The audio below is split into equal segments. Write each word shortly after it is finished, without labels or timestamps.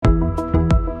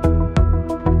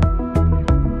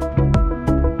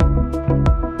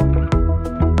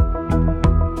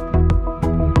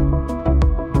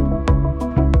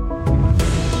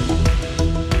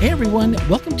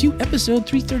to episode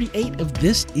 338 of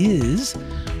This Is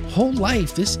Whole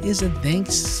Life. This is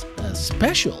a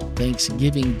special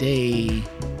Thanksgiving Day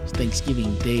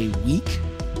week.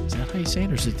 Is that how you say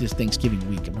it, or is it just Thanksgiving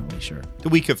week? I'm not really sure. The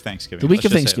week of Thanksgiving. The week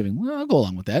of Thanksgiving. Well, I'll go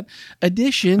along with that.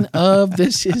 Edition of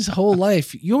This Is Whole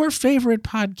Life, your favorite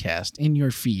podcast in your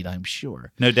feed, I'm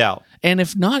sure. No doubt. And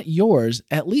if not yours,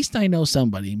 at least I know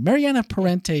somebody. Mariana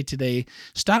Parente today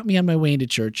stopped me on my way into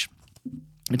church.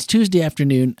 It's Tuesday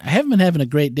afternoon. I haven't been having a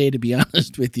great day, to be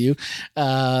honest with you.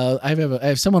 I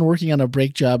have someone working on a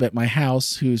brake job at my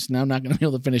house who's now not going to be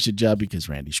able to finish the job because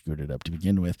Randy screwed it up to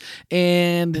begin with.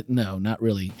 And no, not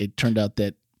really. It turned out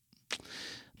that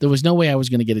there was no way I was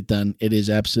going to get it done. It is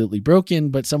absolutely broken,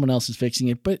 but someone else is fixing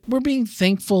it. But we're being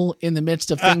thankful in the midst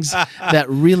of things that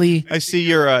really... I see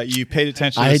you paid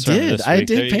attention to the sermon this week. I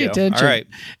did pay attention. All right.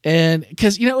 And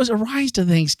because, it was a rise to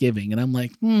Thanksgiving. And I'm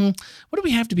like, what do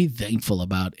we have to be thankful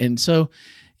about? And so,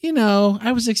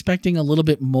 I was expecting a little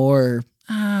bit more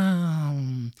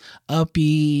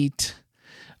upbeat.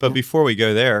 But before we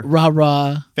go there,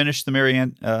 rah-rah. Finish the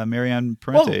Marianne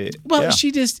Parente. Well,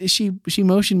 she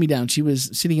motioned me down. She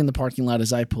was sitting in the parking lot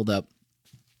as I pulled up,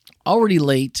 already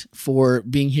late for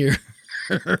being here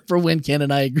for when Ken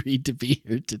and I agreed to be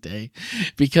here today,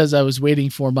 because I was waiting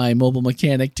for my mobile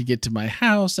mechanic to get to my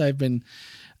house. There's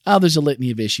a litany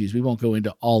of issues. We won't go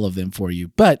into all of them for you,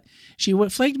 but she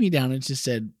flagged me down and just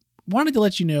said, wanted to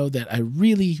let you know that I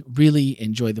really, really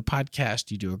enjoy the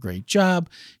podcast. You do a great job.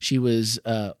 She was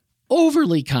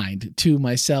overly kind to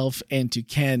myself and to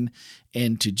Ken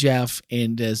and to Jeff,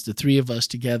 and as the three of us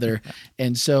together.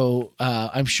 And so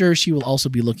I'm sure she will also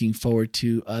be looking forward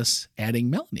to us adding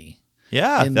Melanie.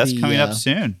 Yeah, that's coming up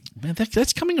soon. Man,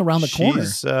 that's coming around the corner.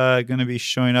 She's going to be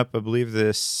showing up, I believe,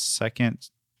 the second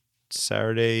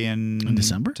Saturday in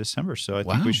December. So I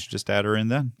think we should just add her in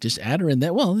then. Just add her in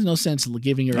that. Well, there's no sense of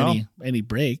giving her any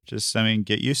break. Just,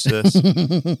 get used to this.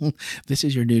 This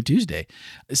is your new Tuesday.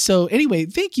 So anyway,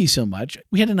 thank you so much.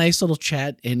 We had a nice little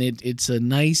chat, and it's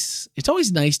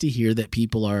always nice to hear that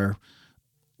people are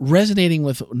resonating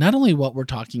with not only what we're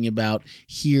talking about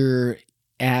here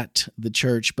at the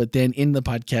church, but then in the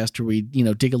podcast where we,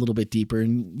 dig a little bit deeper,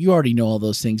 and you already know all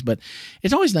those things, but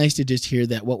it's always nice to just hear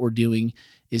that what we're doing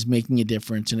is making a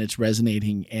difference and it's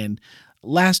resonating. And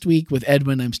last week with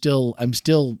Edwin, I'm still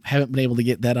haven't been able to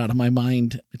get that out of my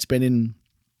mind.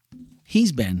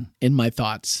 He's been in my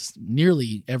thoughts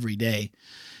nearly every day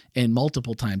and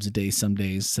multiple times a day some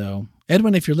days. So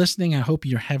Edwin, if you're listening, I hope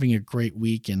you're having a great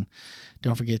week, and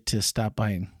don't forget to stop by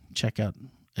and check out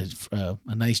a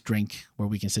nice drink where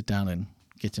we can sit down and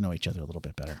get to know each other a little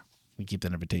bit better. We keep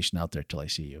that invitation out there till I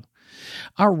see you.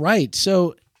 All right.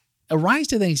 So a rise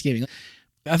to Thanksgiving.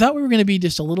 I thought we were going to be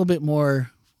just a little bit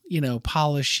more,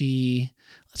 polishy.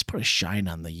 Let's put a shine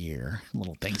on the year, a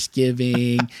little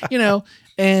Thanksgiving, and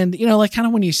like kind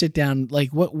of when you sit down,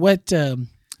 like what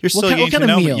you're still getting to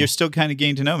know me. You're still kind of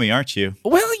getting to know me, aren't you?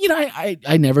 Well,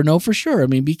 I never know for sure. I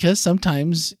mean, because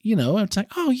sometimes, it's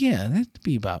like, oh yeah, that'd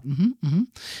be about, and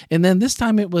then this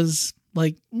time it was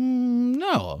like,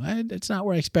 no, it's not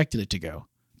where I expected it to go,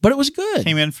 but it was good.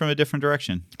 Came in from a different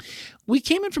direction. We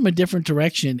came in from a different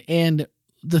direction, and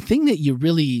the thing that you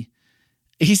really,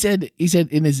 he said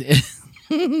in his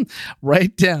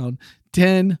write down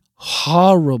 10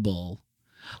 horrible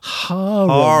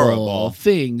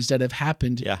things that have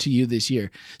happened to you this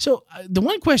year. So the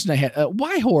one question I had,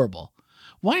 why horrible?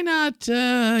 Why not,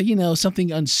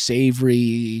 something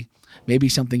unsavory, maybe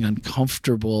something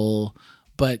uncomfortable,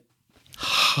 but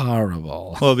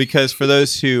horrible? Well, because for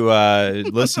those who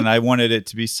listen, I wanted it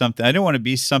to be something. I didn't want to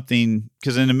be something,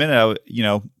 because in a minute,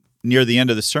 near the end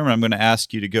of the sermon, I'm going to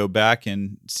ask you to go back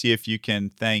and see if you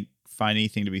can find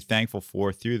anything to be thankful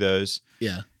for through those.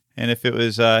 Yeah. And if it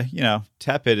was,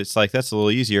 tepid, it's like, that's a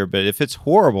little easier. But if it's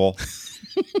horrible,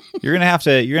 you're gonna have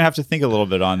to think a little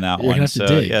bit on that one.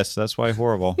 So yes, that's why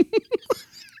horrible.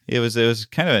 It was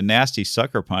kind of a nasty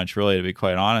sucker punch, really, to be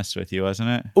quite honest with you, wasn't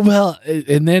it? Well,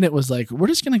 and then it was like, we're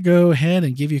just going to go ahead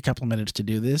and give you a couple of minutes to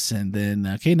do this, and then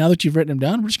okay, now that you've written them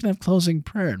down, we're just going to have closing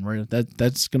prayer, and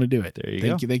that's going to do it. There you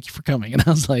go. Thank you for coming. And I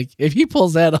was like, if he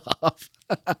pulls that off,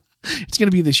 it's going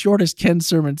to be the shortest Ken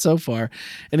sermon so far.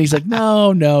 And he's like,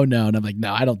 no, and I'm like,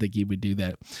 no, I don't think he would do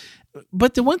that.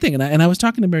 But the one thing, and I was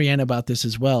talking to Mariana about this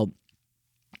as well,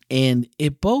 and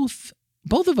it both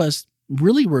of us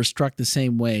really were struck the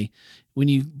same way when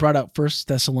you brought out 1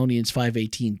 Thessalonians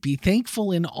 5:18. Be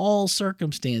thankful in all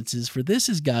circumstances, for this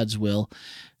is God's will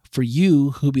for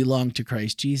you who belong to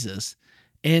Christ Jesus.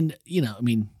 And,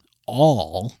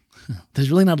 all, there's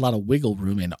really not a lot of wiggle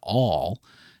room in all,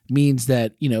 means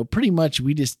that, pretty much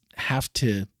we just have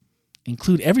to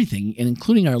include everything, and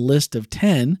including our list of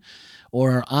 10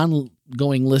 or our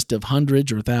ongoing list of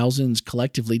hundreds or thousands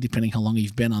collectively, depending how long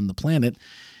you've been on the planet.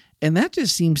 And that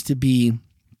just seems to be,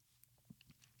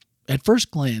 at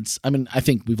first glance, I mean, I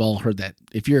think we've all heard that.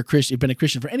 If you're a Christian, you've been a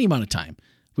Christian for any amount of time,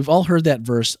 we've all heard that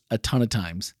verse a ton of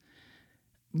times.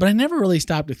 But I never really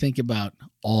stopped to think about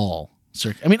all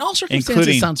circumstances.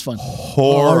 Including sounds fun.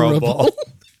 Horrible.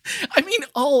 I mean,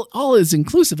 all is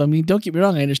inclusive. I mean, don't get me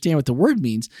wrong. I understand what the word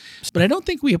means, but I don't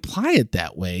think we apply it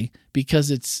that way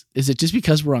because is it just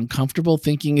because we're uncomfortable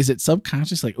thinking, is it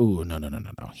subconscious? Like, oh, no.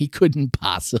 He couldn't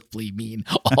possibly mean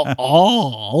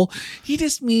all. He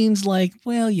just means like,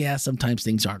 well, yeah, sometimes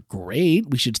things aren't great.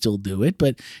 We should still do it.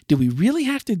 But do we really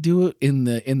have to do it in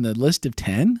the list of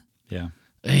 10? Yeah.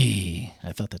 Hey,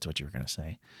 I thought that's what you were going to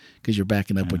say because you're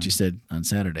backing up what you said on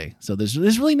Saturday. So there's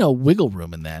really no wiggle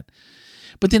room in that.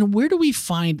 But then where do we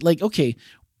find, like, okay,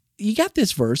 you got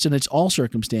this verse and it's all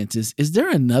circumstances. Is there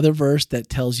another verse that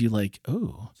tells you like,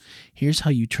 oh, here's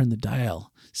how you turn the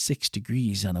dial 6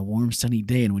 degrees on a warm sunny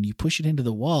day. And when you push it into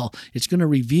the wall, it's going to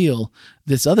reveal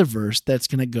this other verse that's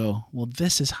going to go, well,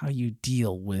 this is how you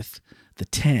deal with the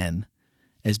 10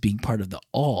 as being part of the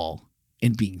all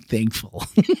and being thankful.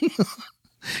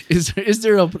 Is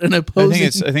there an opposing?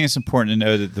 I think it's important to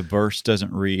know that the verse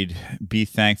doesn't read, be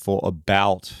thankful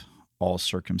about all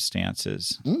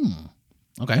circumstances.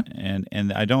 Okay.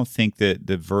 And I don't think that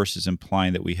the verse is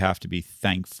implying that we have to be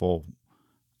thankful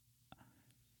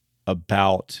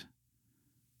about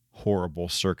horrible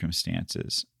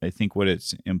circumstances. I think what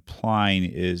it's implying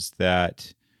is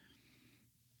that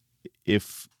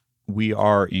if we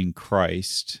are in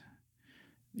Christ,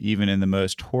 even in the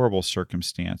most horrible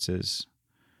circumstances,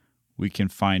 we can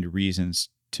find reasons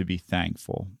to be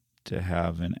thankful, to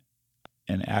have an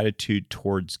attitude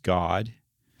towards God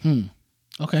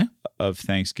okay. of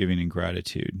thanksgiving and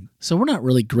gratitude. So we're not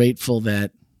really grateful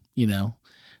that,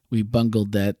 we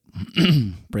bungled that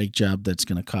brake job that's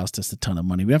going to cost us a ton of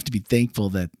money. We have to be thankful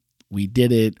that we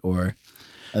did it or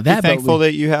that. Be thankful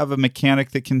that you have a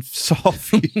mechanic that can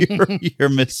solve your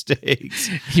mistakes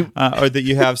or that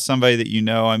you have somebody that you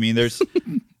know. I mean,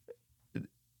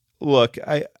 look,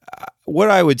 what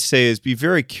I would say is be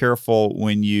very careful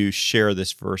when you share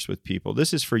this verse with people.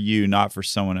 This is for you, not for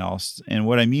someone else. And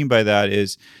what I mean by that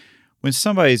is when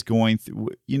somebody's going through,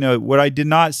 what I did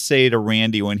not say to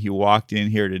Randy when he walked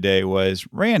in here today was,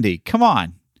 Randy, come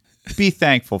on, be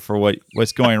thankful for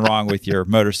what's going wrong with your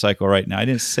motorcycle right now. I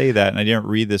didn't say that, and I didn't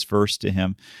read this verse to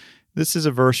him. This is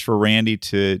a verse for Randy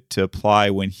to apply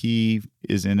when he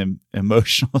is in an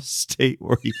emotional state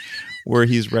where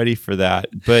he's ready for that.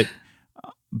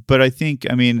 But I think,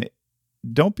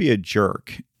 don't be a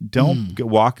jerk. Don't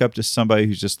walk up to somebody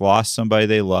who's just lost somebody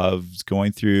they love, is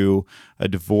going through a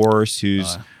divorce,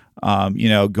 who's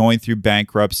going through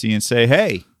bankruptcy, and say,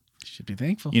 "Hey, you should be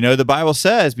thankful." The Bible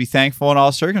says, "Be thankful in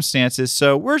all circumstances."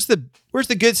 So where's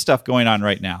the good stuff going on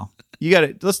right now? You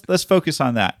got to let's focus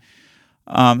on that.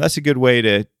 That's a good way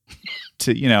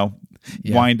to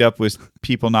wind up with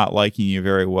people not liking you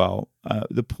very well.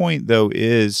 The point, though,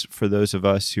 is for those of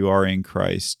us who are in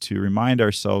Christ to remind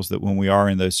ourselves that when we are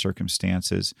in those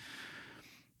circumstances,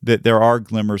 that there are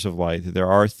glimmers of light, that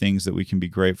there are things that we can be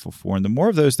grateful for. And the more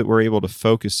of those that we're able to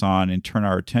focus on and turn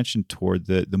our attention toward,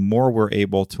 the more we're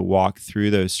able to walk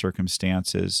through those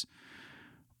circumstances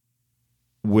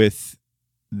with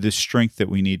the strength that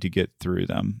we need to get through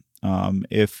them.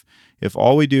 If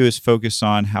all we do is focus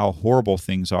on how horrible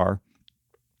things are,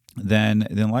 then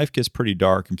life gets pretty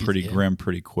dark and pretty grim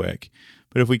pretty quick.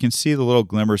 But if we can see the little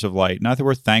glimmers of light, not that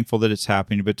we're thankful that it's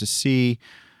happening, but to see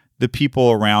the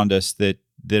people around us that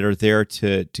are there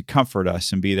to comfort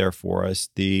us and be there for us,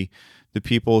 the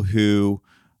people who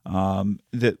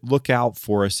that look out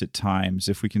for us at times,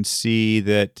 if we can see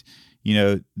that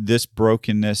this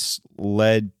brokenness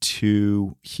led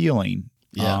to healing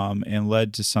and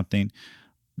led to something,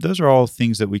 those are all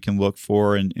things that we can look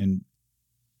for and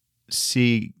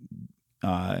see.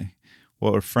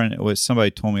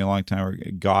 Somebody told me a long time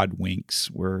ago, God winks,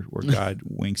 where God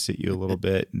winks at you a little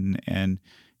bit, and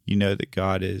that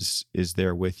God is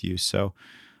there with you. So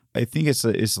I think it's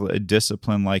a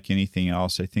discipline like anything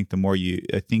else. I think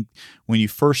when you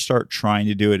first start trying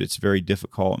to do it, it's very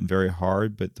difficult and very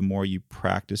hard, but the more you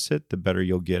practice it, the better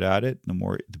you'll get at it.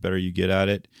 The better you get at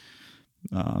it,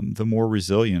 the more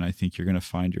resilient I think you're going to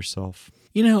find yourself.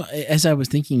 As I was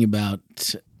thinking about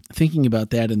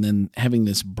that and then having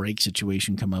this brake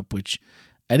situation come up, which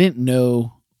I didn't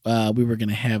know we were going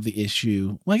to have the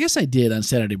issue. Well, I guess I did on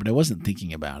Saturday, but I wasn't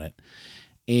thinking about it.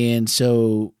 And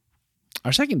so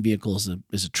our second vehicle is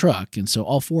a truck, and so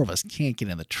all four of us can't get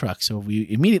in the truck. So we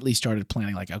immediately started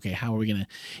planning, like, okay, how are we going to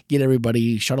get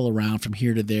everybody shuttle around from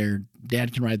here to there?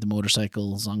 Dad can ride the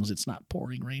motorcycle as long as it's not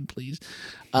pouring rain, please.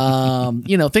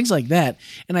 Things like that.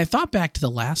 And I thought back to the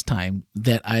last time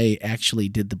that I actually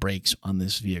did the brakes on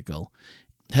this vehicle.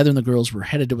 Heather and the girls were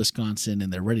headed to Wisconsin,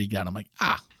 and they're ready to go. And I'm like,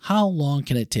 how long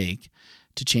can it take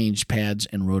to change pads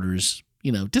and rotors?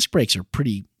 Disc brakes are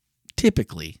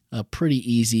typically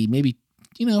pretty easy, maybe,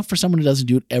 for someone who doesn't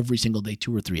do it every single day,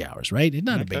 2 or 3 hours, right? It's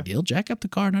not a big deal. Jack up the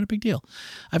car, not a big deal.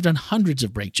 I've done hundreds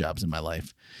of brake jobs in my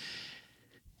life.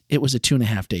 It was a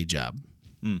 2.5 day job,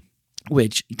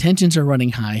 which tensions are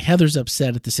running high. Heather's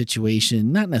upset at the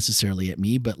situation, not necessarily at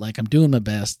me, but like I'm doing my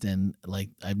best. And like,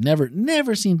 I've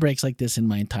never seen brakes like this in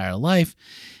my entire life.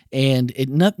 And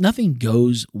nothing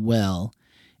goes well.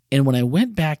 And when I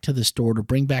went back to the store to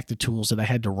bring back the tools that I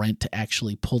had to rent to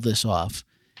actually pull this off,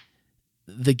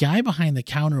 the guy behind the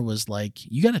counter was like,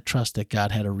 you got to trust that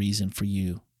God had a reason for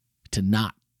you to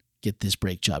not get this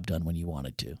brake job done when you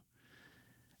wanted to.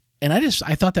 And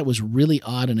I thought that was really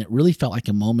odd. And it really felt like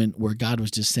a moment where God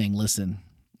was just saying, listen,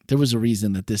 there was a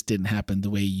reason that this didn't happen the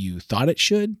way you thought it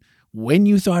should, when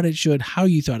you thought it should, how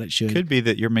you thought it should. Could be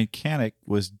that your mechanic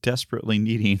was desperately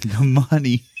needing the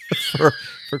money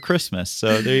for Christmas.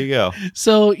 So there you go.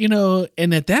 So,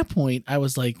 and at that point I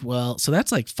was like, well, so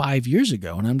that's like 5 years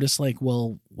ago. And I'm just like,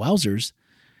 well, wowzers.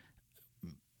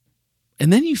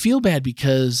 And then you feel bad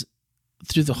because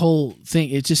through the whole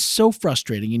thing, it's just so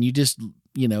frustrating. And you just,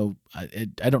 I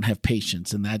don't have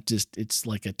patience, and it's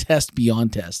like a test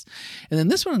beyond test. And then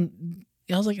this one,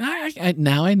 I was like,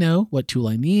 now I know what tool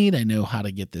I need. I know how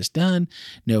to get this done.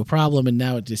 No problem. And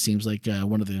now it just seems like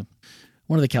one of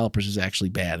the calipers is actually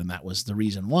bad, and that was the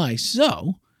reason why.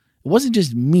 So it wasn't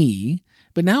just me,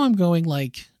 but now I'm going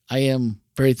like, I am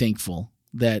very thankful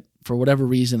that for whatever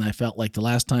reason, I felt like the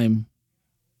last time,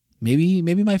 maybe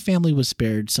my family was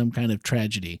spared some kind of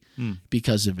tragedy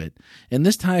because of it. And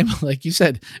this time, like you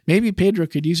said, maybe Pedro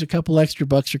could use a couple extra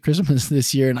bucks for Christmas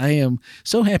this year. And I am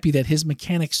so happy that his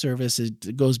mechanic service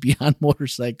goes beyond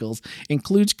motorcycles,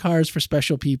 includes cars for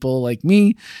special people like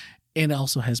me, and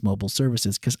also has mobile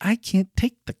services because I can't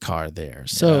take the car there.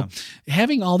 So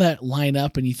having all that line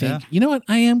up, and you think, you know what,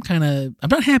 I'm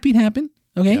not happy it happened.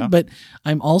 Okay. Yeah. But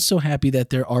I'm also happy that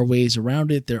there are ways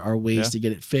around it. There are ways to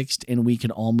get it fixed, and we can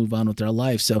all move on with our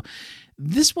life. So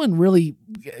this one really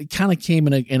kind of came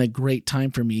in a great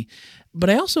time for me. But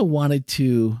I also wanted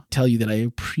to tell you that I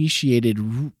appreciated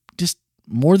just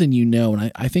more than you know,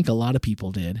 and I think a lot of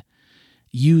people did,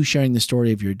 you sharing the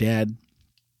story of your dad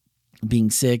being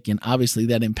sick, and obviously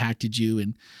that impacted you,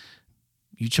 and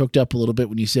you choked up a little bit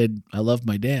when you said, I love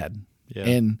my dad. Yeah.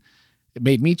 And it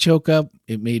made me choke up.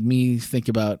 It made me think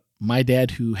about my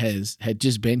dad, who had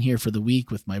just been here for the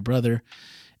week with my brother,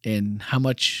 and how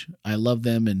much I love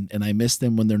them and I miss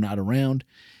them when they're not around,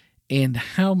 and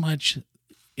how much,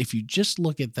 if you just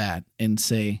look at that and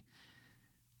say,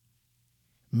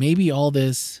 maybe all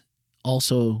this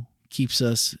also keeps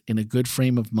us in a good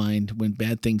frame of mind when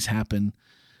bad things happen,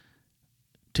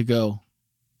 to go,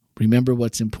 remember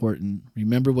what's important,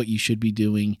 remember what you should be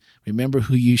doing, remember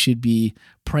who you should be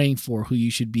praying for, who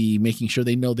you should be making sure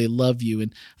they know they love you.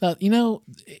 And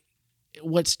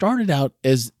what started out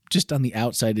as just on the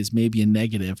outside is maybe a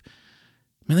negative.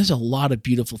 Man, there's a lot of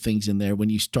beautiful things in there when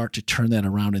you start to turn that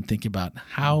around and think about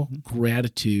how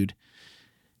gratitude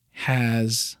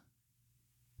has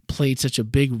played such a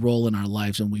big role in our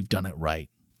lives when we've done it right.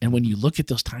 And when you look at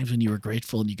those times when you were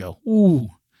grateful and you go, ooh,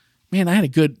 man, I had a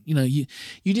good,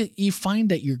 you find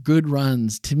that your good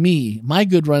runs, to me, my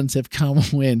good runs have come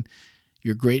when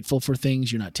you're grateful for things,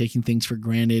 you're not taking things for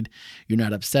granted, you're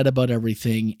not upset about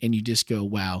everything, and you just go,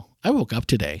 wow, I woke up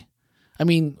today. I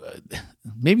mean,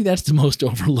 maybe that's the most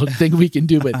overlooked thing we can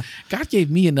do, but God gave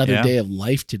me another day of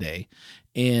life today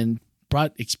and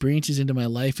brought experiences into my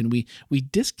life, and we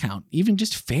discount even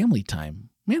just family time.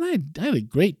 Man, I had a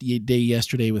great day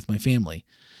yesterday with my family.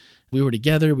 We were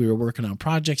together. We were working on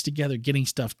projects together, getting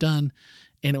stuff done.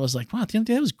 And it was like, wow, at the end of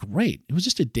the day, that was great. It was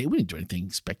just a day. We didn't do anything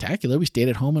spectacular. We stayed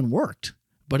at home and worked.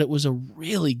 But it was a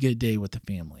really good day with the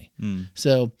family.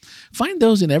 So find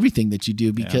those in everything that you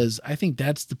do, because I think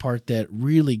that's the part that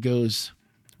really goes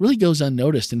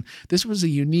unnoticed. And this was a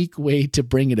unique way to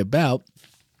bring it about.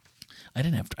 I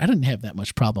didn't have that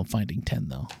much problem finding 10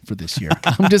 though for this year.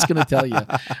 I'm just going to tell you,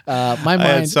 my mind. I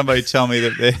had somebody tell me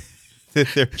that that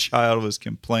their child was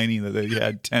complaining that they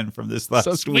had 10 from this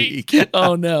last week.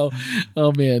 Oh, no.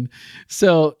 Oh, man.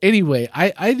 So anyway,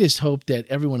 I just hope that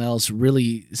everyone else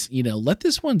really, let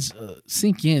this one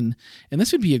sink in. And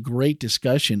this would be a great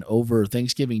discussion over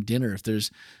Thanksgiving dinner. If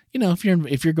there's,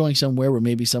 if you're going somewhere where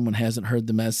maybe someone hasn't heard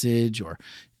the message, or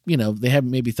they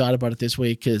haven't maybe thought about it this way,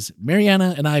 because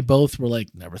Mariana and I both were like,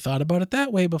 never thought about it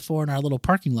that way before in our little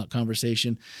parking lot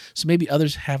conversation. So maybe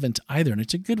others haven't either. And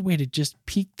it's a good way to just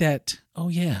peek that, oh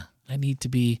yeah, I need to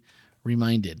be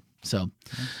reminded. So,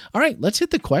 all right, let's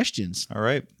hit the questions. All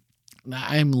right.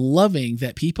 I'm loving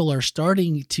that people are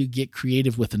starting to get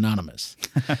creative with Anonymous.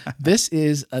 This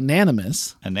is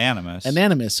Anonymous.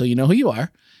 Anonymous. So you know who you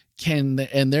are.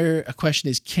 Their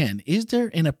question is, Ken, is there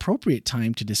an appropriate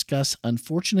time to discuss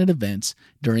unfortunate events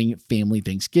during family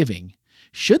Thanksgiving?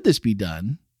 Should this be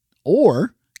done,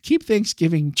 or keep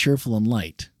Thanksgiving cheerful and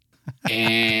light?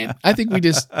 And I think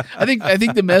I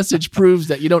think the message proves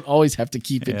that you don't always have to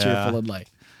keep it cheerful and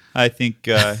light. I think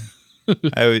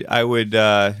I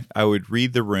would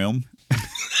read the room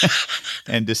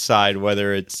and decide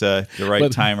whether it's the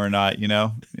right time or not.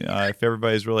 If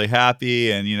everybody's really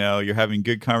happy and you're having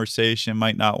good conversation,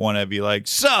 might not want to be like,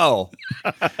 so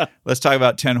let's talk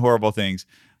about 10 horrible things.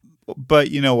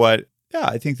 But you know what? Yeah,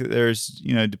 I think that there's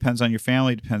it depends on your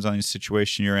family, depends on the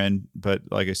situation you're in. But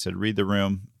like I said, read the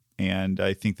room, and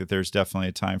I think that there's definitely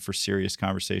a time for serious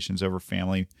conversations over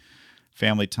family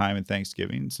time and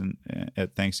Thanksgivings and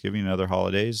at Thanksgiving and other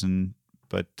holidays,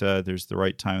 but there's the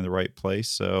right time and the right place.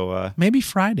 So maybe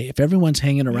Friday, if everyone's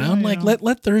hanging around,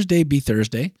 let Thursday be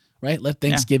Thursday, right? Let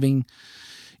Thanksgiving,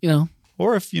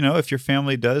 or if your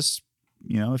family does,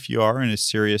 if you are in a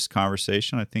serious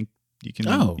conversation, I think you can,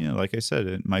 like I said,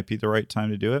 it might be the right time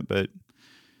to do it, but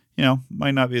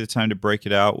might not be the time to break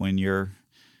it out when you're,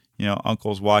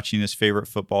 uncle's watching his favorite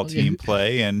football team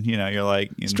play, and you're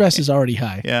like, stress is already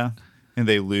high. Yeah. And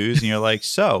they lose, and you're like,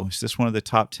 so is this one of the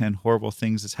top 10 horrible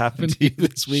things that's happened to you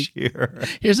this week?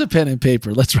 Here's a pen and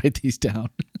paper. Let's write these down.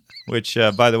 Which,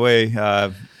 by the way,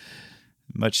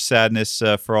 much sadness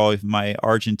for all of my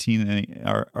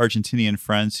Argentinian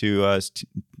friends whose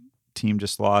team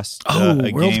just lost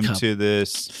a game Cup. To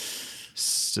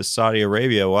Saudi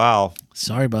Arabia. Wow.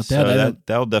 Sorry about that. So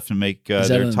that'll definitely make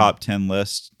their top 10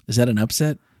 list. Is that an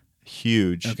upset?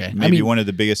 Huge. Okay. Maybe one of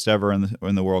the biggest ever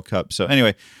in the World Cup. So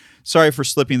anyway, sorry for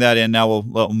slipping that in. Now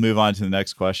we'll move on to the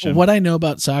next question. What I know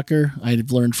about soccer,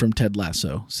 I've learned from Ted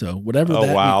Lasso. So whatever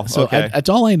that wow. means. So okay. that's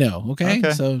all I know. Okay.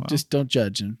 So just don't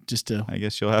judge. And I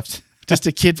guess you'll have to.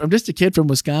 I'm just a kid from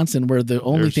Wisconsin, where the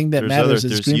only thing that matters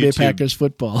is Green Bay Packers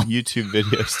football. YouTube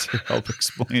videos to help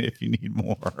explain if you need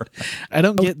more. I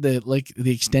don't get the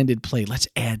extended play. Let's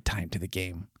add time to the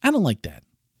game. I don't like that.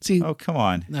 See? Oh, come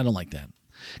on. I don't like that.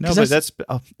 No, but that's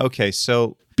okay.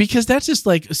 So because that's just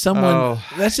like someone.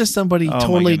 That's just somebody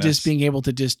totally just being able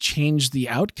to just change the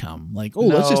outcome. Like,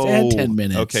 let's just add 10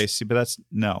 minutes. Okay, see, but that's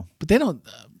no. But they don't.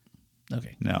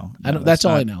 Okay. No, I don't. That's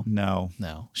all I know. No.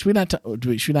 Should we not go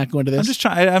into this?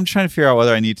 I'm trying to figure out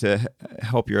whether I need to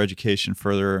help your education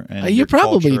further. And you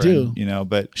probably do. And,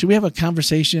 but should we have a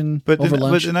conversation over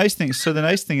lunch? But the nice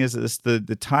thing is this: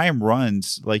 the time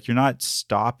runs, like you're not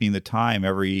stopping the time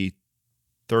every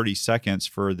 30 seconds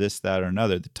for this, that, or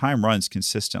another. The time runs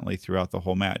consistently throughout the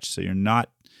whole match, so you're not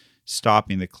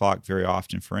stopping the clock very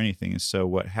often for anything. And so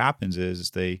what happens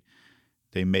is they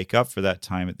make up for that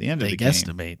time at the end of the game. They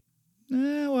guesstimate.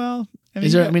 Well,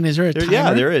 is there a timer?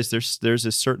 Yeah, there is. There's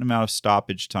a certain amount of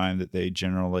stoppage time that they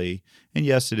generally, and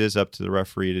yes, it is up to the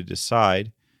referee to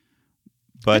decide.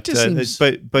 But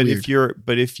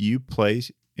if you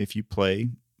play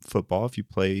football, if you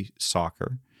play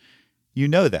soccer, you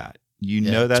know that.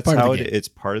 That's how it's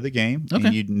part of the game, okay.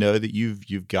 And you know that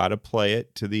you've got to play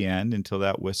it to the end until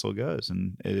that whistle goes,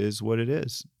 and it is what it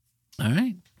is. All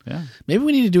right. Yeah. Maybe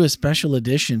we need to do a special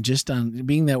edition just on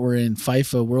being that we're in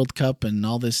FIFA World Cup and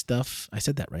all this stuff. I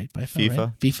said that right? FIFA.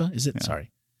 Right? FIFA? Is it? Yeah.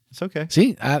 Sorry. It's okay.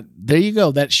 See, there you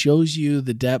go. That shows you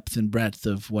the depth and breadth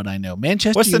of what I know.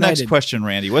 Manchester What's the United. next question,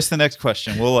 Randy? What's the next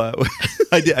question? We'll.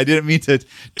 I didn't mean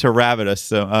to rabbit us.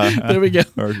 So there we go.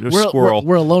 Or squirrel.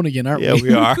 We're alone again, aren't we? Yeah,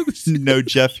 we are. No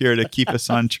Jeff here to keep us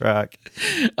on track.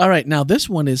 All right. Now this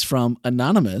one is from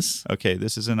Anonymous. Okay,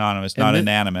 this is Anonymous, not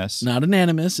Anonymous. Not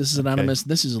Anonymous. This is Anonymous. Okay.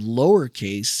 This is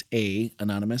lowercase a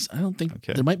Anonymous. I don't think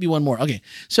there might be one more. Okay.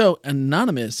 So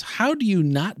Anonymous, how do you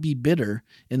not be bitter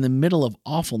in the middle of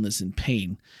awfulness and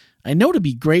pain? I know to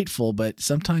be grateful, but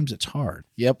sometimes it's hard.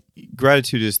 Yep.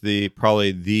 Gratitude is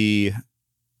probably the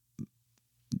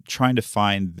trying to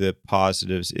find the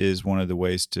positives is one of the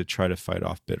ways to try to fight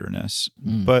off bitterness.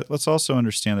 But let's also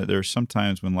understand that there are some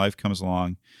times when life comes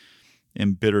along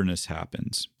and bitterness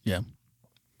happens. Yeah.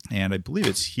 And I believe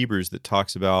it's Hebrews that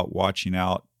talks about watching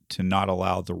out to not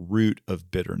allow the root of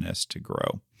bitterness to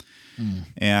grow.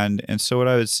 And so what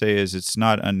I would say is it's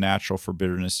not unnatural for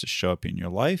bitterness to show up in your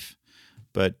life,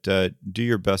 but do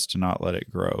your best to not let it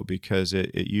grow, because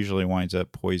it usually winds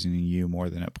up poisoning you more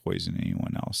than it poisoning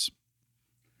anyone else.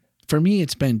 For me,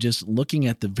 it's been just looking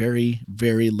at the very,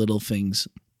 very little things.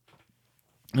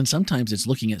 And sometimes it's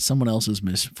looking at someone else's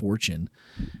misfortune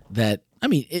that, I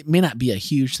mean, it may not be a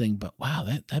huge thing, but wow,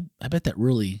 that I bet that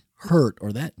really hurt,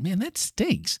 or that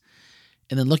stinks.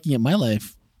 And then looking at my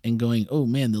life and going, oh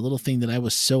man, the little thing that I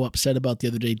was so upset about the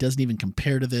other day doesn't even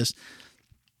compare to this.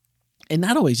 And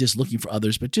not always just looking for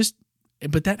others, but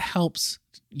that helps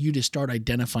you to start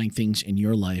identifying things in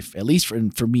your life. At least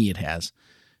for me, it has,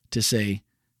 to say,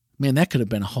 man, that could have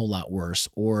been a whole lot worse.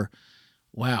 Or,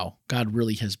 wow, God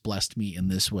really has blessed me in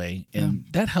this way. And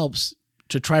that helps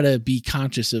to try to be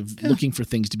conscious of looking for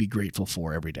things to be grateful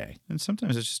for every day. And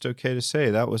sometimes it's just okay to say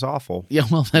that was awful. Yeah,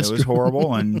 well, it was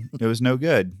horrible and it was no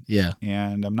good. Yeah.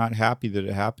 And I'm not happy that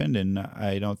it happened, and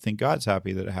I don't think God's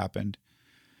happy that it happened.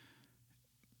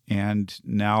 And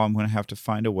now I'm going to have to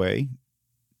find a way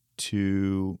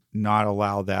to not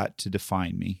allow that to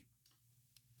define me.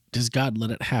 Does God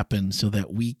let it happen so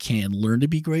that we can learn to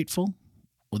be grateful,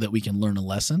 or that we can learn a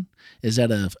lesson? Is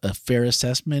that a fair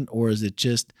assessment, or is it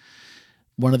just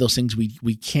one of those things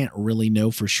we can't really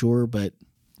know for sure, but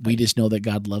we just know that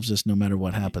God loves us no matter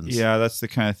what happens? Yeah, that's the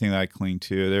kind of thing that I cling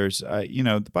to. There's,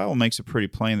 the Bible makes it pretty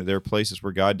plain that there are places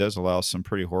where God does allow some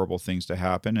pretty horrible things to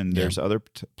happen, and there's other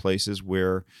places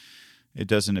where it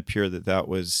doesn't appear that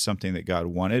was something that God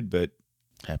wanted, but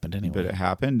happened anyway. But it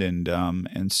happened,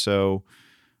 and so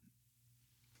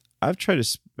I've tried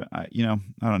to, I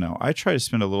don't know. I try to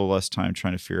spend a little less time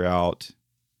trying to figure out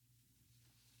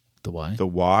the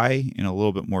why, and a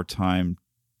little bit more time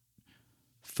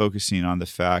focusing on the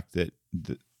fact that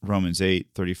Romans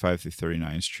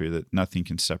 8:35-39 is true, that nothing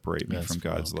can separate me from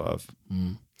God's love.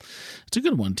 It's a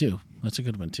good one too.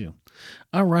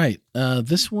 All right.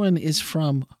 This one is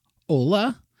from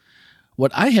Ola.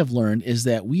 What I have learned is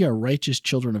that we are righteous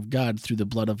children of God through the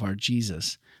blood of our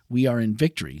Jesus. We are in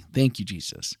victory. Thank you,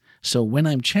 Jesus. So when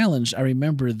I'm challenged, I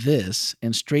remember this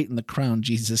and straighten the crown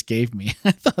Jesus gave me.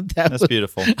 I thought that's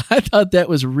beautiful. I thought that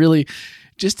was really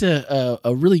just a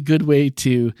really good way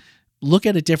to look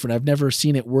at it different. I've never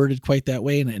seen it worded quite that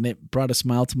way, and it brought a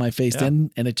smile to my face then,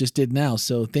 and it just did now.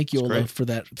 So thank you, Ola, for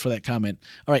that comment.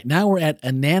 All right, now we're at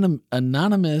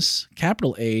anonymous,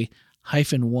 capital A,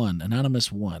 -1,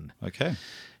 anonymous 1. Okay.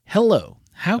 Hello.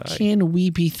 How can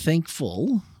we be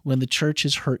thankful when the church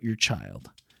has hurt your child?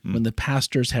 When the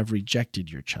pastors have rejected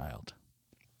your child?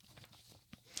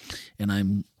 And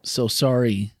I'm so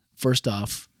sorry, first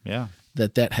off,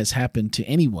 that has happened to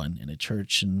anyone in a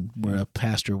church, and where a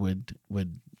pastor would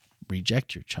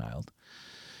reject your child.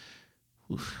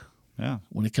 Oof. Yeah.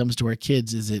 When it comes to our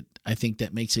kids, I think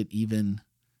that makes it even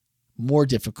more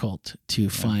difficult to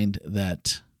find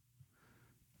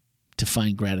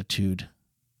gratitude,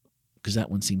 because that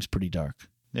one seems pretty dark.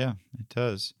 Yeah, it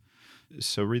does.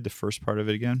 So read the first part of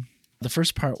it again. The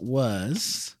first part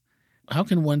was, how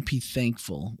can one be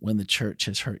thankful when the church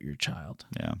has hurt your child?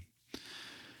 Yeah.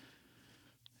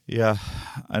 Yeah,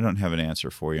 I don't have an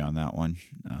answer for you on that one.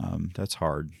 That's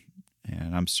hard.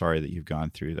 And I'm sorry that you've gone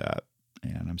through that.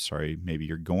 And I'm sorry maybe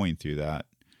you're going through that.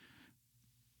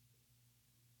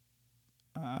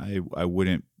 I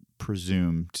wouldn't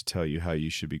presume to tell you how you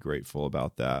should be grateful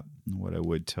about that. What I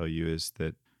would tell you is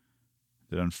that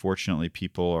unfortunately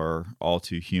people are all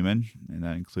too human, and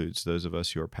that includes those of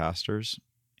us who are pastors,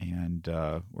 and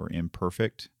we're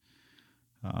imperfect.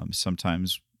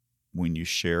 Sometimes when you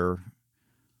share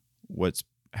what's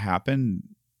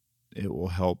happened, it will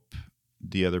help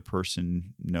the other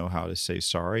person know how to say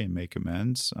sorry and make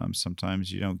amends.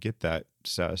 Sometimes you don't get that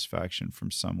satisfaction from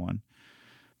someone.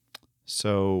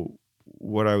 So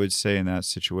what I would say in that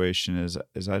situation is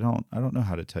I don't know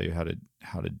how to tell you how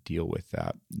to deal with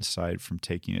that, aside from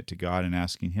taking it to God and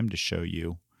asking Him to show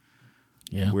you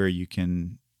where you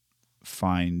can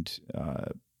find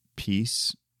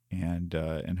peace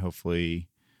and hopefully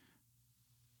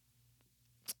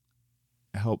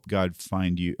help God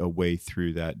find you a way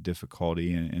through that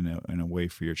difficulty, and a way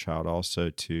for your child also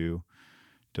to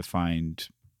find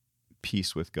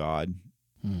peace with God.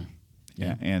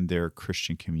 And their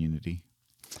Christian community.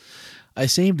 I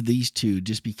saved these two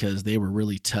just because they were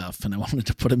really tough, and I wanted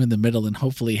to put them in the middle and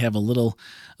hopefully have a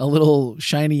little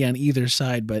shiny on either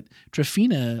side. But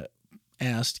Trafina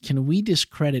asked, can we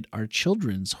discredit our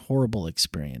children's horrible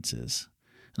experiences?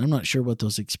 And I'm not sure what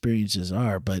those experiences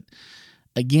are, but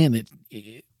again,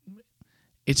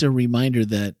 it's a reminder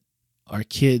that our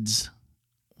kids,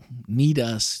 need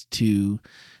us to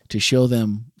show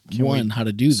them how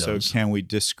to do those. So can we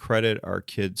discredit our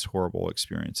kids' horrible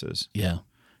experiences? Yeah.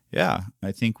 Yeah,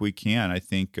 I think we can. I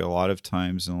think a lot of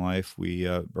times in life we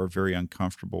are very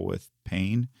uncomfortable with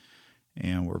pain,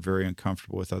 and we're very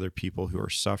uncomfortable with other people who are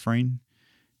suffering,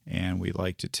 and we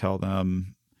like to tell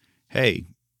them, hey,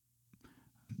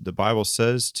 the Bible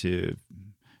says to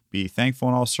be thankful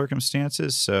in all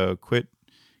circumstances, so quit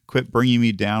bringing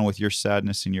me down with your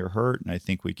sadness and your hurt. And I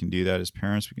think we can do that as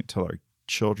parents. We can tell our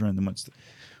children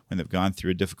when they've gone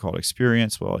through a difficult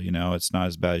experience, well, it's not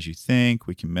as bad as you think.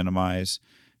 We can minimize.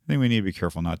 I think we need to be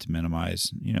careful not to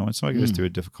minimize. When somebody goes through a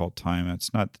difficult time,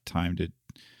 it's not the time to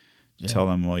tell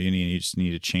them, well, you just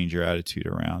need to change your attitude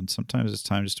around. Sometimes it's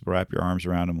time just to wrap your arms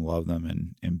around them, love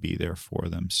them, and be there for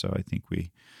them. So I think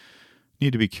we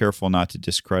need to be careful not to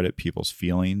discredit people's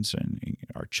feelings, and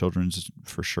our children's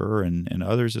for sure, and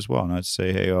others as well. Not to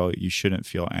say, hey, oh, you shouldn't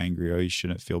feel angry. Oh, you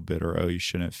shouldn't feel bitter. Oh, you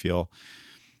shouldn't feel,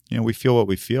 we feel what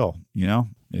we feel,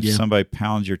 If somebody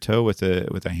pounds your toe with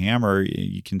a hammer,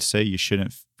 you can say you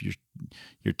shouldn't,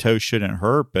 your toe shouldn't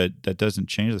hurt, but that doesn't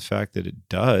change the fact that it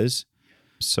does.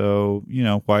 So,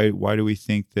 why do we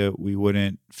think that we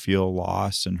wouldn't feel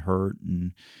loss and hurt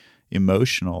and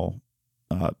emotional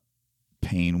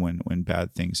pain when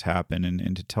bad things happen,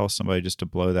 and to tell somebody just to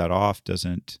blow that off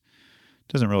doesn't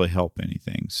really help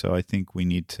anything. So I think we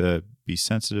need to be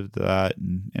sensitive to that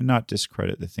and not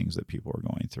discredit the things that people are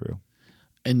going through.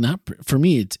 And not, for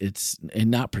me, it's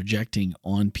not projecting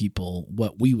on people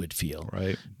what we would feel,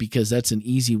 right? Because that's an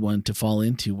easy one to fall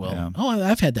into. Well,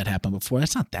 I've had that happen before.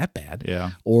 That's not that bad.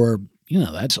 Yeah. Or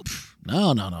that's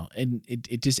no, and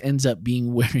it just ends up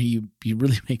being where you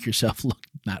really make yourself look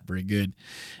not very good,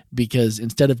 because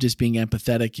instead of just being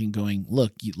empathetic and going,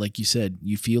 look, like you said,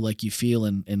 you feel like you feel,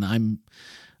 and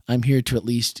I'm here to at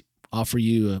least offer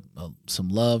you some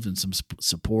love and some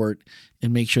support,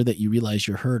 and make sure that you realize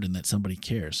you're hurt and that somebody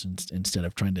cares, instead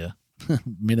of trying to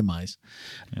minimize.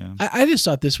 Yeah. I just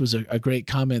thought this was a great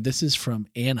comment. This is from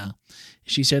Anna.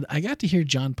 She said, I got to hear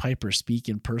John Piper speak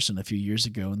in person a few years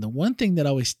ago, and the one thing that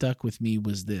always stuck with me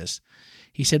was this.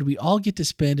 He said, we all get to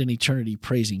spend an eternity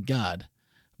praising God,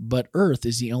 but earth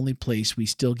is the only place we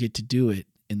still get to do it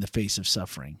in the face of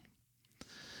suffering.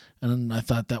 And I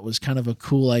thought that was kind of a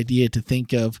cool idea to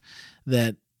think of,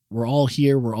 that we're all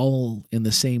here, we're all in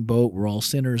the same boat, we're all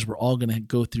sinners, we're all going to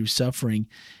go through suffering.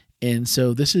 And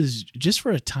so this is just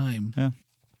for a time. Yeah.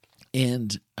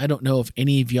 And I don't know if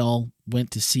any of y'all went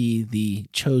to see The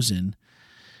Chosen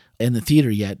in the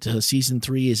theater yet. Season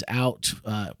 3 is out.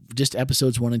 Just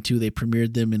episodes 1 and 2, they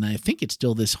premiered them, and I think it's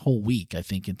still this whole week, I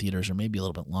think, in theaters, or maybe a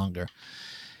little bit longer.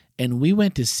 And we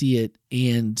went to see it,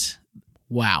 and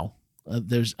wow.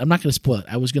 I'm not going to spoil it.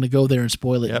 I was going to go there and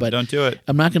spoil it, but don't do it.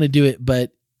 I'm not going to do it.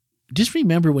 But just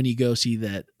remember, when you go see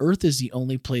that, earth is the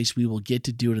only place we will get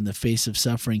to do it in the face of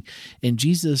suffering. And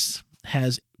Jesus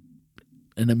has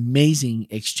an amazing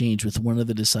exchange with one of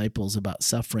the disciples about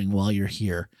suffering while you're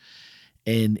here.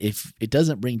 And if it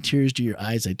doesn't bring tears to your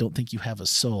eyes, I don't think you have a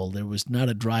soul. There was not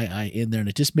a dry eye in there, and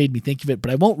it just made me think of it. But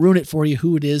I won't ruin it for you,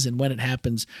 who it is and when it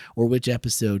happens or which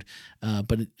episode.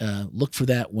 But look for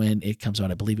that when it comes out.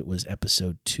 I believe it was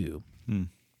episode 2.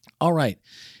 All right.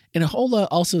 And Ahola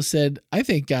also said, I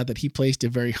thank God that he placed a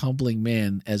very humbling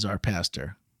man as our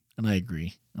pastor. And I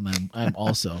agree. And I'm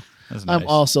also, that's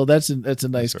nice. That's a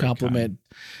nice compliment.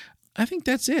 Kind. I think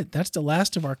that's it. That's the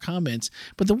last of our comments.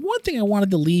 But the one thing I wanted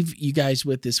to leave you guys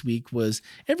with this week was,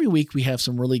 every week we have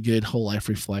some really good whole life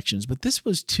reflections, but this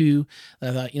was two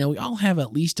that I thought, we all have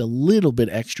at least a little bit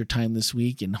extra time this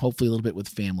week, and hopefully a little bit with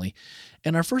family.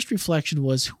 And our first reflection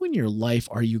was, who in your life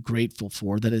are you grateful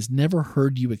for that has never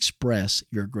heard you express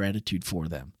your gratitude for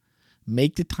them?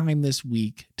 Make the time this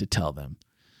week to tell them.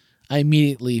 I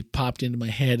immediately popped into my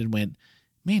head and went,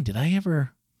 man,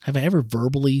 have I ever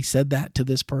verbally said that to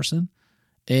this person?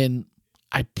 And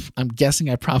I'm guessing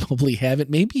I probably haven't.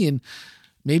 Maybe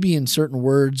in certain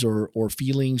words or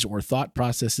feelings or thought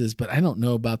processes, but I don't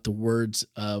know about the words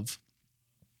of,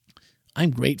 I'm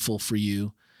grateful for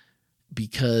you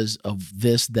because of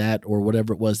this, that, or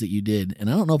whatever it was that you did. And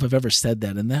I don't know if I've ever said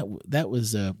that. And that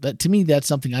was to me, that's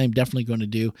something I am definitely going to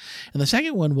do. And the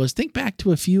second one was, think back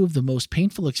to a few of the most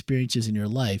painful experiences in your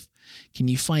life. Can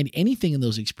you find anything in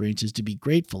those experiences to be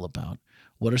grateful about?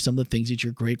 What are some of the things that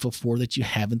you're grateful for that you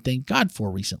haven't thanked God for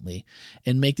recently?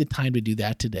 And make the time to do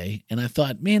that today. And I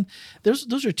thought, man,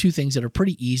 those are two things that are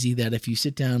pretty easy, that if you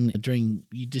sit down during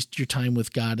your time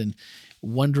with God and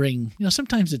wondering,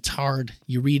 sometimes it's hard.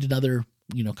 You read another,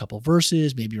 couple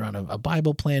verses, maybe you're on a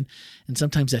Bible plan, and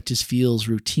sometimes that just feels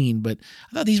routine. But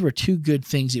I thought these were two good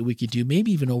things that we could do,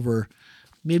 maybe even over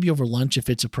maybe over lunch if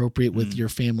it's appropriate with your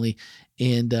family,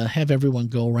 and have everyone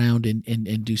go around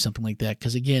and do something like that.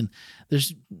 Because again,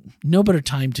 there's no better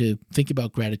time to think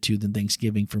about gratitude than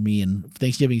Thanksgiving for me. And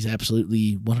Thanksgiving is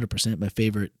absolutely 100% my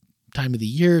favorite time of the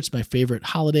year. It's my favorite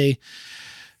holiday.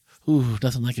 Ooh,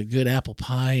 nothing like a good apple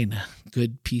pie and a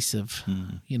good piece of,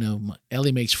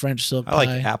 Ellie makes French silk pie. I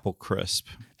like apple crisp.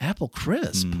 Apple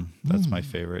crisp. That's my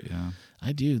favorite, yeah.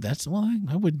 I do.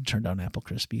 I wouldn't turn down apple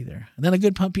crisp either. And then a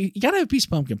good pumpkin. You got to have a piece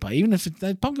of pumpkin pie. Even if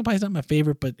pumpkin pie is not my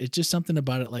favorite, but it's just something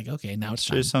about it like, okay, now it's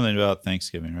time. There's something about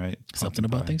Thanksgiving, right? Something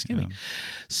about Thanksgiving. Yeah.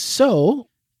 So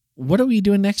what are we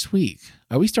doing next week?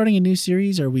 Are we starting a new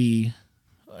series? Are we...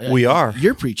 We are.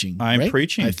 You're preaching. I'm right?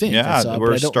 preaching. I think. Yeah,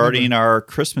 we're starting our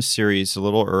Christmas series a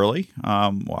little early.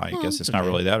 I guess it's not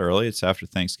really that early. It's after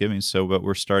Thanksgiving. But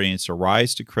we're starting. It's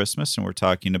Arise to Christmas, and we're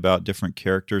talking about different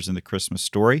characters in the Christmas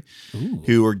story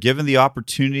who were given the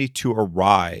opportunity to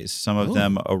arise. Some of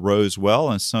them arose well,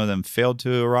 and some of them failed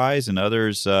to arise, and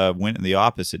others went in the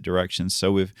opposite direction.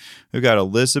 So we've got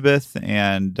Elizabeth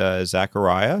and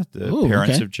Zachariah, the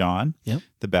parents of John. Yep.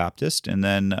 The Baptist, and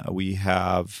then we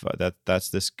have that's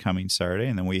this coming Saturday,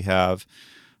 and then we have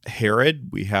Herod,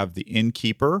 we have the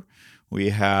innkeeper, we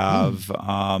have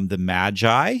the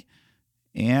Magi,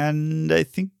 and I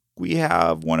think we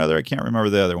have one other. I can't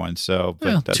remember the other one. So,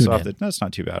 but that's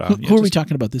not too bad. Who are we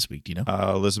talking about this week? Do you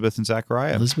know? Elizabeth and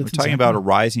Zachariah. We're talking about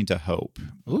arising to hope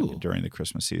during the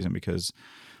Christmas season, because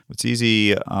it's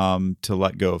easy to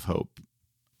let go of hope.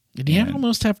 And you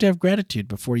almost have to have gratitude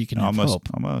before you can have hope.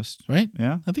 Almost. Right?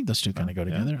 Yeah. I think those two kind of go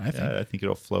together. I think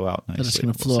it'll flow out nicely. It's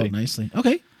going to flow out nicely.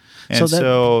 Okay. And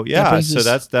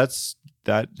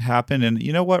that happened. And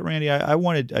you know what, Randy?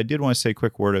 I did want to say a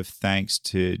quick word of thanks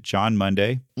to John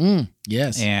Monday.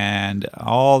 Yes. And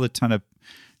all the ton of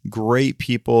great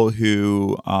people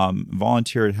who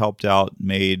volunteered, helped out,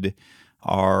 made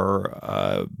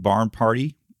our barn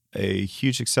party a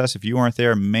huge success. If you weren't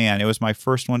there, man, it was my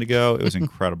first one to go. It was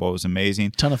incredible. It was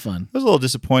amazing. Ton of fun. It was a little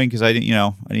disappointing because I didn't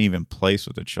even place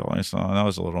with the children. So that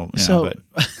was a little, but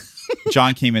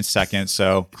John came in second.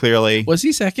 So clearly. Was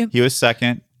he second? He was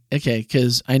second. Okay.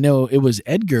 Because I know it was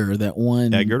Edgar that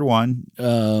won. Edgar won.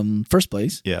 First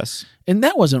place. Yes. And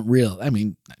that wasn't real. I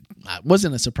mean, it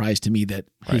wasn't a surprise to me that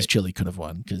his chili could have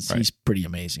won, because he's pretty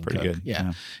amazing. Pretty cook. good.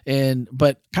 Yeah.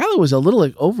 But Kyla was a little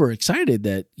overexcited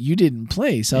that you didn't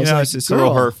play. So I was like, it's a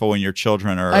little hurtful when your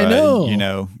children are,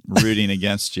 rooting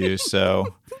against you.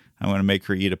 So I'm going to make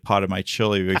her eat a pot of my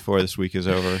chili before this week is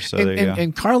over. So there you go.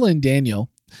 And Carla and Daniel,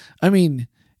 I mean,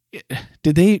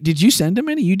 did you send them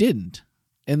any? You didn't.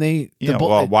 And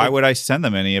why would I send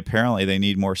them any? Apparently they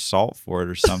need more salt for it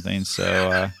or something.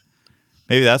 So,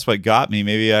 maybe that's what got me.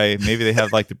 Maybe they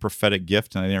have like the prophetic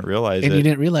gift and I didn't realize it. And you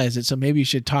didn't realize it. So maybe you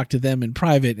should talk to them in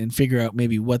private and figure out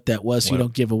maybe what that was, so you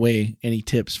don't give away any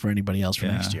tips for anybody else for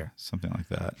next year. Something like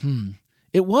that.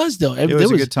 It was, though. It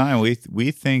was a good time.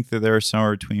 We think that there were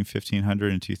somewhere between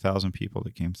 1,500 and 2,000 people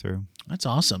that came through. That's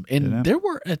awesome. And there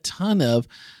were a ton of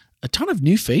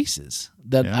new faces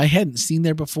that I hadn't seen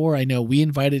there before. I know we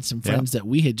invited some friends that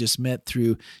we had just met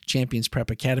through Champions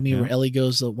Prep Academy, where Ellie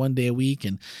goes 1 day a week.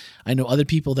 And I know other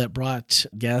people that brought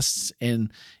guests.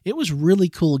 And it was really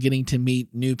cool getting to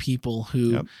meet new people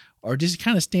who are just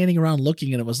kind of standing around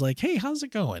looking. And it was like, hey, how's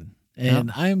it going?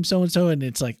 And I'm so-and-so. And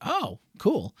it's like, oh,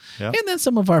 cool. Yep. And then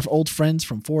some of our old friends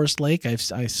from Forest Lake I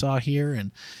saw here,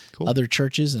 and other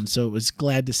churches. And so it was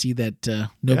glad to see that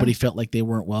nobody felt like they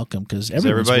weren't welcome, because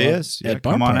everybody is. Yeah,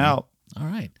 come on out. All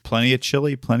right. Plenty of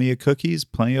chili, plenty of cookies,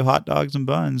 plenty of hot dogs and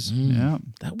buns. Yeah.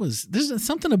 There's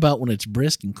something about when it's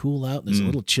brisk and cool out, and there's a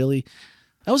little chili.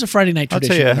 That was a Friday night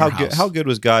tradition. I'll tell you how good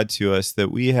was God to us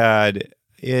that we had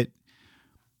it.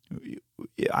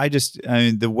 I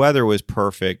mean, the weather was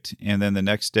perfect, and then the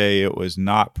next day it was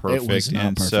not perfect. It was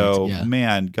not perfect. So,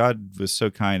 man, God was so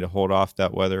kind to hold off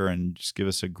that weather and just give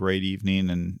us a great evening.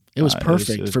 And it was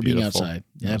perfect it was for being outside.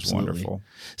 Yeah, it was wonderful.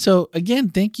 So, again,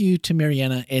 thank you to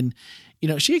Mariana. And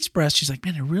she expressed, she's like,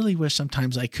 man, I really wish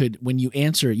sometimes I could, when you've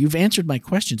answered my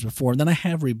questions before, and then I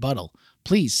have rebuttal.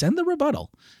 Please send the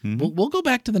rebuttal. Mm-hmm. We'll go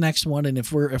back to the next one. And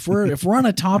if we're on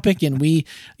a topic and we,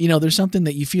 there's something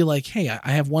that you feel like, hey,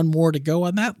 I have one more to go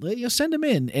on that, send them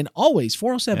in. And always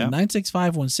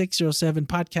 407-965-1607,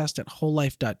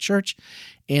 podcast@wholelife.church.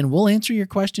 And we'll answer your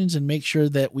questions and make sure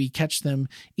that we catch them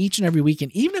each and every week.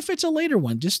 And even if it's a later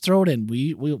one, just throw it in.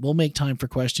 We'll make time for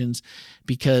questions,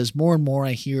 because more and more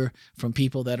I hear from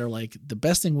people that are like, the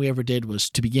best thing we ever did was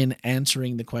to begin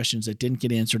answering the questions that didn't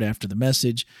get answered after the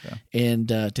message. Yeah. and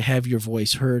to have your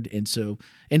voice heard. And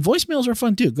voicemails are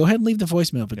fun too. Go ahead and leave the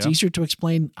voicemail. If it's easier to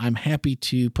explain, I'm happy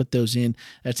to put those in.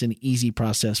 That's an easy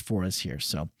process for us here.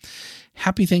 So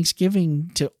happy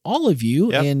Thanksgiving to all of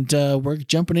you. Yep. And we're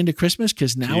jumping into Christmas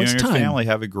because now it's time. Your family,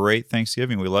 have a great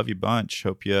Thanksgiving. We love you bunch.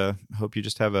 Hope you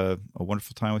just have a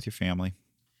wonderful time with your family.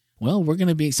 Well,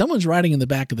 someone's riding in the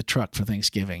back of the truck for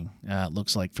Thanksgiving, it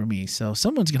looks like for me. So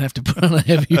someone's going to have to put on a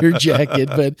heavier jacket,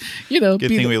 but Good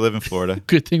thing we live in Florida.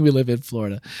 Good thing we live in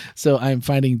Florida. So I'm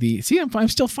finding I'm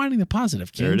still finding the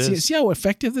positive, Ken. There it is. See how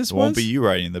effective this was? It won't be you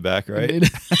riding in the back, right?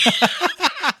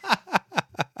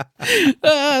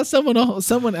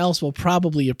 Someone else will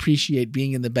probably appreciate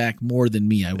being in the back more than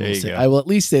me. I will say. I will at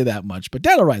least say that much. But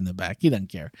Dad will ride in the back. He doesn't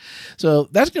care. So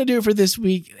that's going to do it for this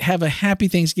week. Have a happy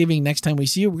Thanksgiving. Next time we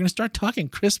see you, we're going to start talking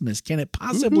Christmas. Can it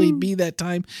possibly be that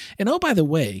time? And oh, by the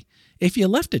way, if you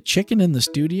left a chicken in the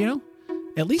studio,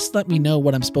 at least let me know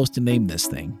what I'm supposed to name this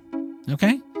thing.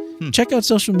 Okay? Check out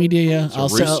social media. It's a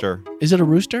rooster. Is it a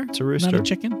rooster? It's a rooster. Not a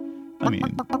chicken? I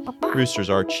mean, roosters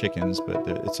are chickens, but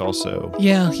it's also...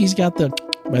 Yeah, he's got the...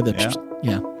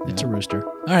 It's a rooster.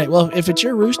 All right, well, if it's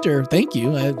your rooster, thank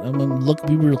you.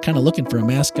 We were kind of looking for a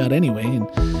mascot anyway, and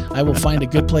I will find a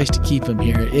good place to keep him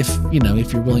here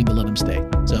if you're willing to let him stay.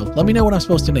 So let me know what I'm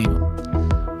supposed to name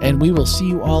him. And we will see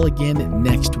you all again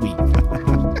next week.